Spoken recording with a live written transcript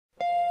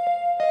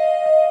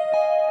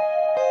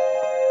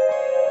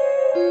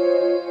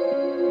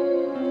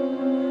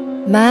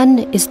Man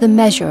is the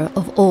measure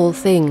of all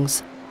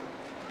things.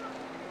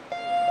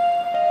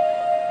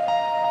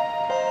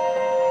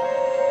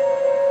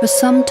 For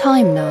some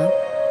time now,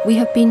 we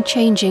have been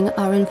changing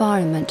our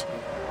environment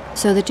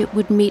so that it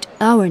would meet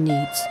our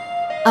needs,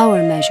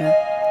 our measure.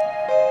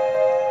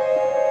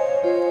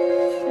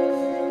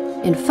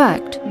 In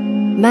fact,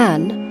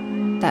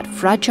 man, that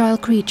fragile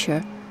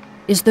creature,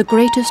 is the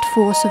greatest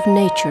force of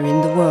nature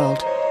in the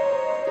world.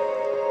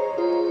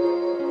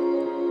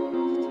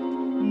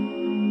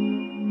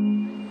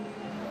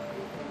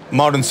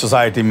 Modern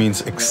society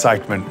means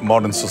excitement.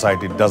 Modern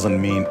society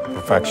doesn't mean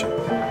perfection.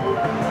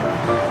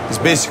 It's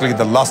basically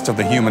the lust of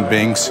the human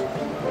beings.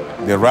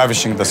 They're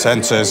ravishing the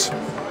senses.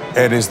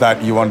 It is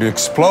that you want to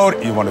explore,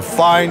 you want to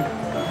find,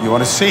 you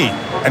want to see,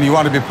 and you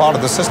want to be part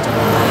of the system.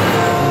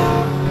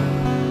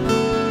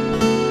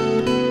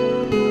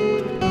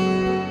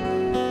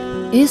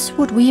 Is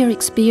what we are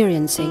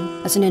experiencing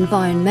as an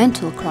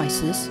environmental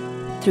crisis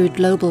through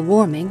global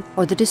warming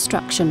or the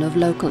destruction of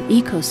local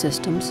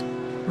ecosystems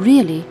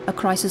really a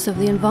crisis of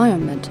the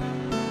environment?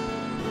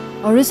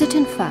 Or is it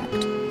in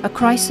fact a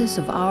crisis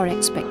of our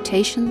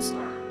expectations,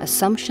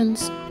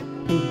 assumptions,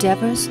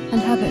 endeavors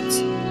and habits?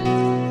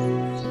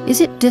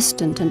 Is it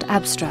distant and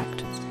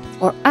abstract,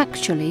 or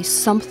actually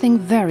something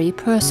very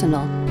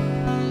personal?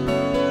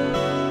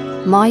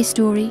 My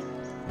story,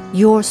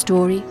 your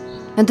story,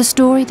 and the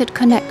story that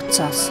connects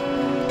us.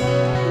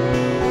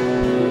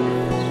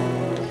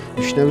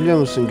 Düşünebiliyor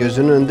musun?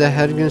 Gözünün önünde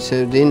her gün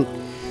sevdiğin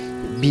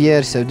bir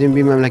yer, sevdiğin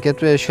bir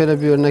memleket veya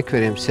şöyle bir örnek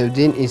vereyim.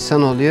 Sevdiğin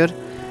insan oluyor,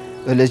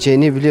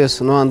 öleceğini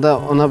biliyorsun. O anda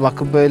ona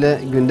bakıp böyle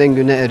günden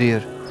güne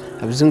eriyor.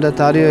 Bizim de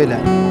tarih öyle.